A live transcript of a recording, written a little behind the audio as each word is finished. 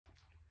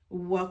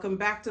Welcome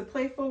back to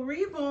Playful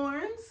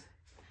Reborns.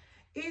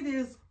 It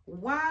is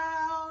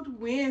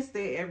Wild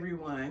Wednesday,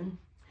 everyone.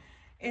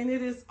 And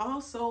it is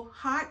also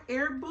Hot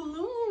Air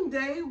Balloon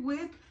Day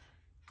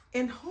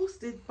and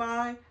hosted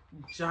by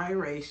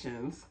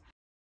Gyrations.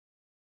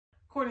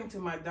 According to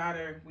my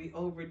daughter, we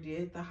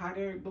overdid the hot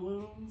air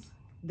balloons.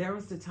 There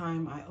was the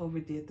time I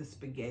overdid the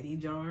spaghetti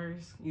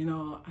jars. You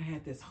know, I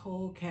had this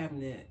whole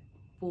cabinet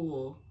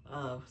full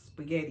of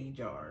spaghetti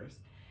jars.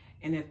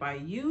 And if I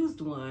used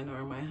one,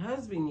 or my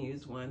husband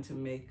used one to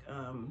make,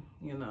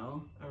 you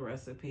know, a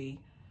recipe,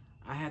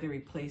 I had to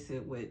replace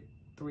it with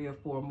 3 or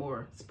 4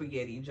 more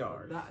spaghetti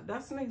jars.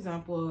 That's an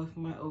example of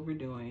my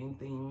overdoing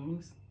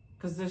things,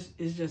 because this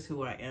is just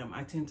who I am.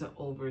 I tend to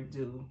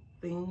overdo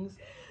things.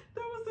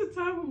 There was the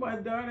time when my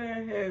daughter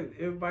had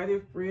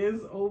invited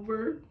friends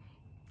over,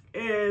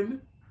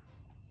 and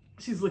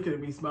she's looking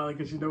at me smiling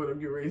because you know what I'm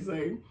getting ready to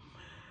say.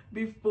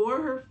 Before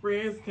her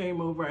friends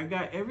came over, I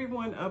got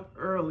everyone up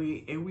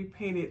early and we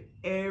painted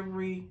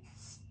every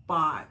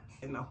spot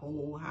in the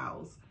whole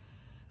house.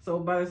 So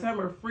by the time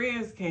her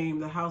friends came,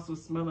 the house was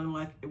smelling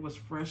like it was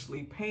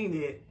freshly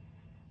painted.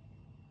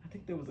 I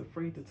think they was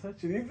afraid to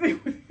touch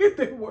anything if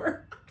they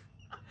were.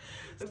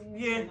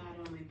 Yeah. Not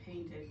only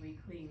painted, we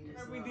cleaned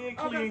as well. We did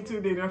clean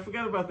too, didn't I?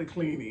 Forgot about the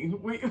cleaning.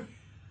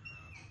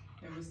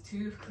 There was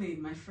 2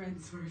 clean. My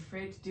friends were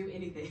afraid to do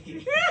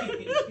anything.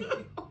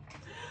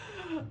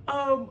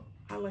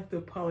 I like to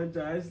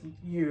apologize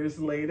years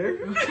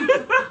later.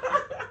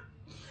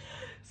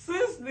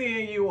 Since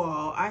then, you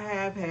all, I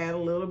have had a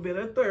little bit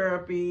of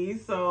therapy.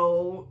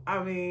 So,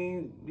 I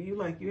mean, you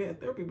had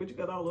therapy, but you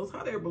got all those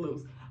hot air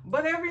balloons.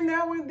 But every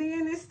now and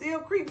then, it still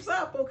creeps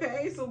up,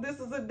 okay? So this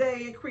is a day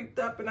it creeped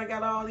up and I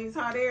got all these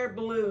hot air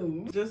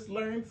balloons. Just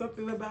learned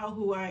something about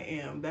who I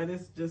am. That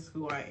is just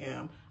who I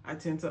am. I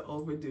tend to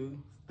overdo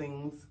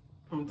things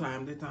from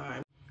time to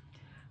time.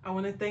 I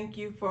want to thank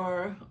you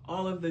for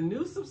all of the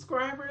new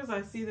subscribers.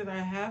 I see that I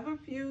have a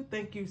few.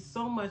 Thank you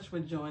so much for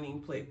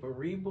joining Playful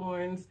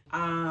Reborns.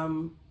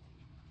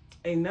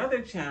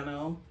 Another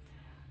channel,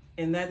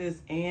 and that is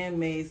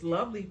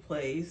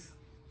mayslovelyplace,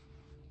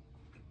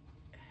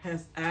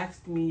 has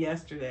asked me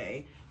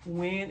yesterday,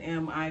 when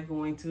am I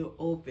going to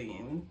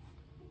open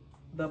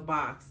the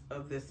box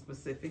of this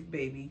specific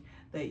baby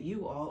that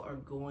you all are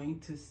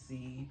going to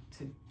see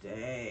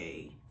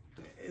today.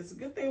 It's a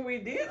good thing we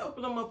did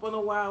open him up on a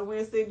Wild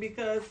Wednesday,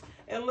 because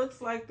it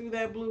looks like through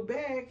that blue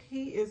bag,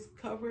 he is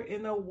covered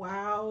in a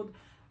wild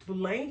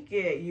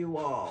blanket, you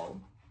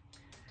all.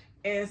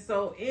 And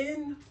so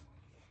in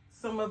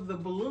some of the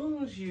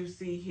balloons you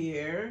see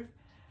here,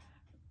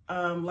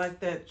 like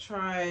that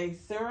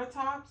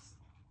Triceratops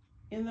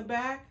in the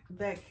back,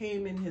 that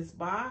came in his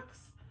box.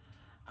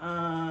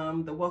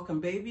 The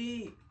welcome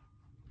baby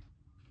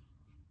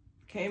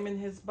came in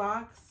his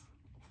box.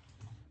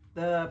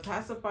 The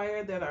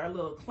pacifier that our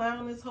little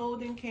clown is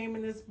holding came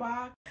in this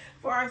box.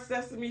 For our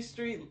Sesame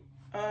Street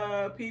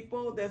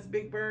people, that's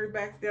Big Bird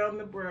back there on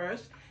the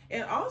brush.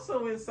 And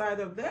also inside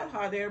of that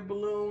hot air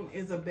balloon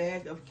is a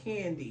bag of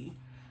candy.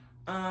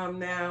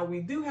 Now, we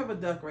do have a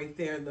duck right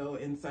there, though,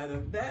 inside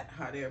of that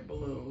hot air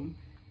balloon.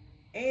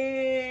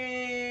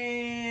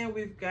 And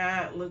we've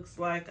got, looks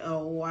like a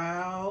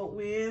Wild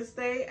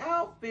Wednesday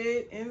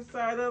outfit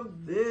inside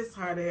of this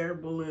hot air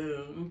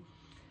balloon.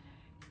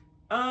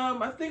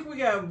 I think we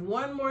got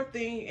one more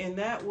thing, and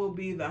that will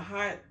be the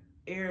hot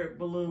air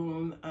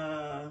balloon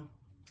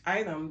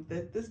item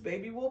that this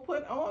baby will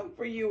put on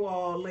for you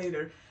all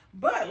later.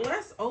 But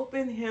let's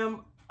open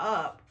him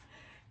up.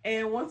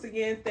 And once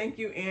again, thank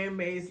you,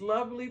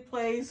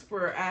 mayslovelyplace,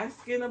 for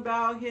asking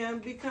about him,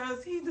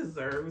 because he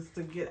deserves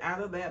to get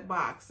out of that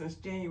box. Since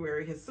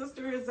January, his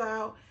sister is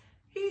out.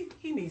 He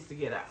needs to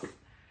get out.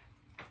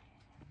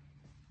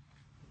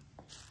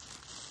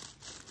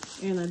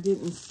 And I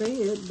didn't say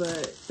it,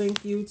 but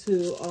thank you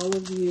to all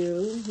of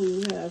you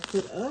who have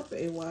put up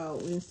a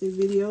Wild Wednesday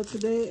video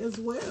today as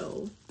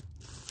well.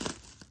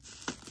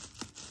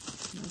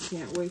 I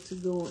can't wait to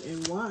go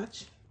and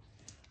watch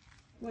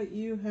what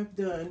you have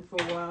done for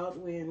Wild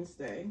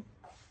Wednesday.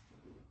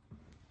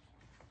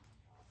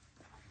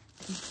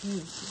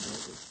 Okay, so that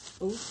is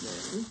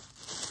open.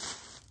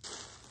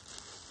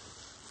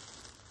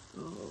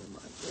 Oh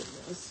my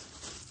goodness.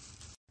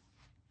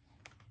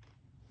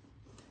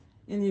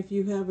 And if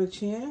you have a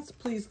chance,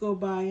 please go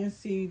by and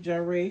see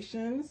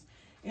Gyrations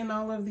and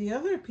all of the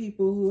other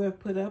people who have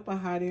put up a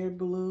hot air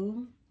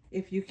balloon.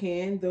 If you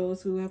can,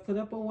 those who have put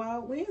up a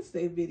Wild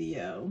Wednesday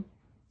video.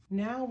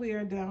 Now we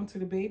are down to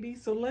the baby,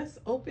 so let's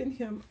open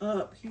him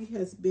up. He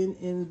has been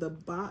in the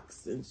box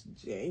since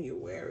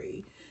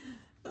January.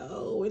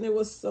 Oh, and it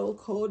was so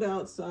cold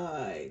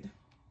outside.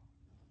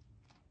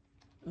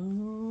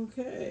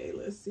 Okay,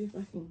 let's see if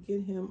I can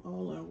get him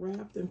all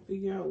unwrapped and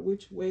figure out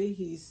which way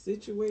he's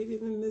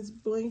situated in this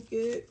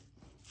blanket.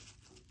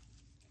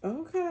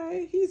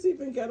 Okay, he's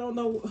even got on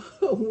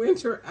a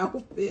winter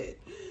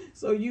outfit.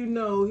 So you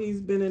know he's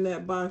been in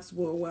that box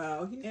for a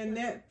while.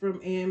 Annette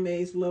from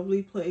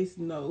mayslovelyplace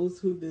knows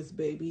who this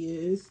baby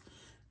is,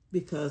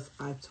 because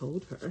I've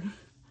told her.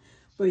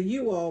 But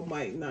you all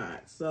might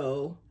not.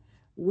 So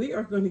We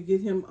are going to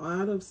get him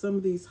out of some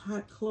of these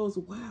hot clothes.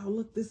 Wow,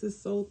 look, this is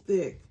so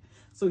thick.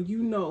 So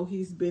you know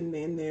he's been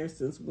in there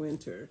since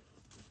winter.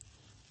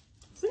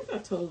 I think I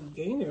told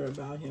Gaynor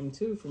about him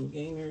too, from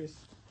Gaynor's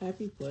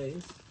Happy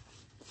Place.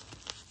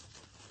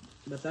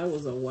 But that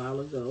was a while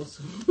ago.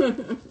 So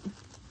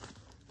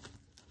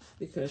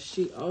because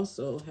she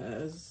also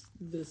has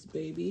this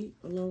baby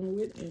along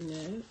with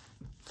Annette.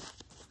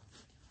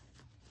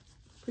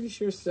 Pretty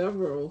sure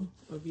several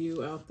of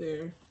you out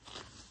there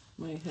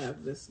might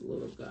have this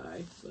little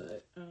guy,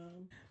 but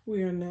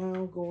we are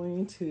now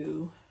going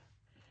to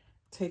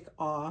take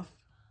off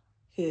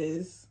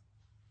his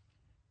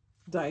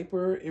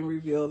diaper and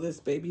reveal this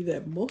baby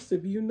that most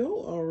of you know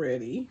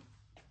already.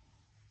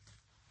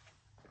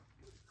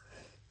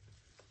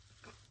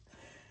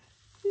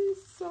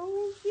 He's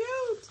so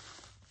cute.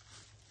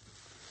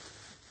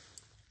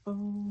 Oh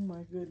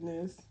my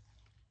goodness.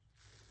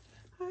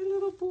 Hi,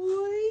 little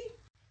boy.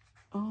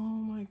 Oh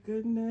my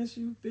goodness,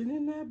 you've been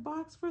in that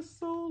box for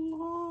so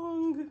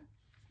long.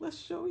 Let's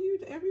show you.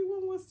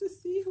 Everyone wants to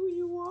see who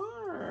you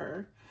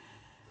are.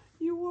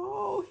 You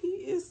all, he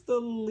is the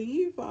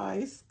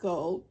Levi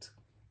sculpt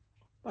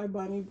by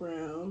Bonnie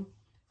Brown.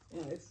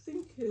 And I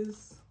think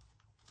his,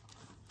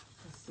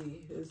 let's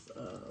see, his,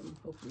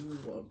 hopefully we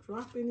won't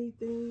drop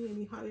anything,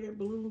 any hot air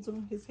balloons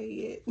on his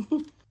head.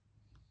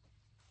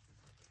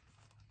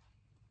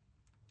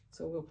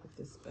 So we'll put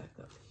this back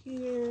up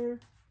here.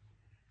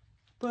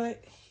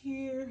 But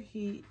here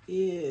he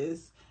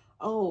is.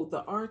 Oh,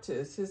 the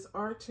artist. His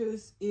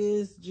artist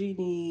is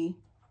Jeannie.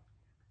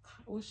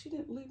 Well, she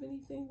didn't leave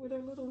anything with her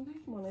little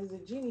name on it. Is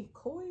it Jeannie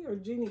Coy or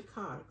Jeannie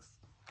Cox?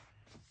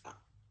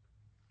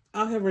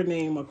 I'll have her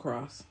name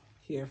across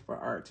here for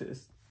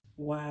artist.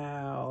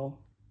 Wow.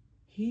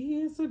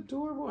 He is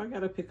adorable. I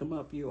gotta pick him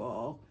up, you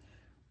all.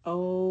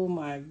 Oh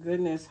my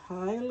goodness.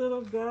 Hi,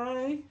 little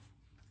guy.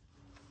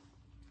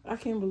 I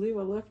can't believe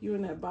I left you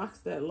in that box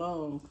that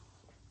long.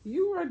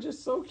 You are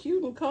just so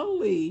cute and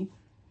cuddly.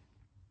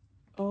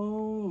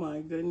 Oh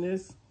my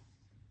goodness.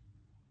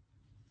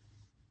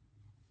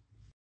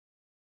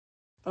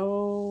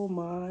 Oh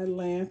my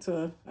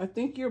Lanta. I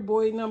think you're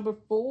boy number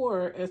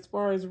 4 as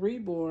far as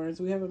Reborns.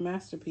 We have a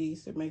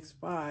masterpiece that makes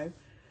 5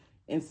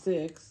 and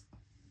 6.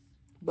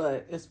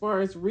 But as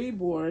far as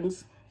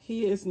Reborns,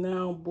 he is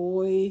now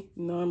boy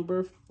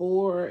number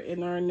 4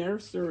 in our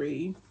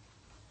nursery.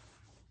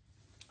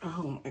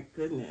 Oh my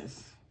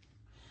goodness.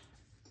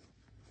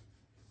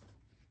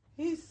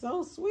 He's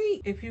so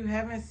sweet. If you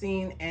haven't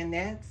seen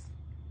Annette's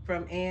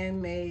from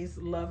Ann May's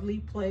Lovely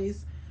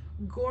Place,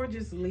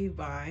 gorgeous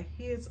Levi,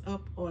 he is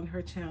up on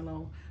her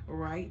channel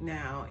right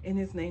now, and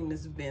his name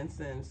is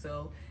Vincent.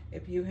 So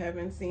if you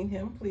haven't seen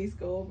him, please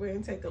go over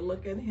and take a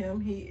look at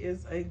him. He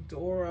is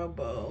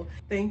adorable.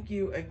 Thank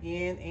you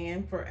again,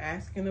 Ann, for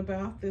asking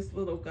about this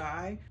little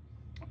guy.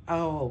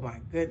 Oh my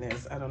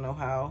goodness, I don't know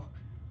how,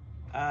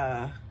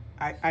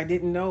 I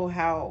didn't know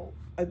how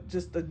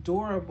just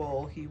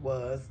adorable he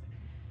was.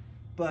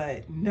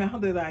 But now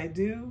that I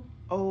do,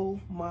 oh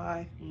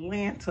my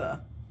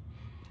Lanta,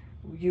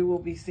 you will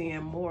be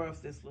seeing more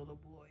of this little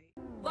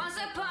boy. Once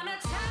upon a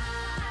time.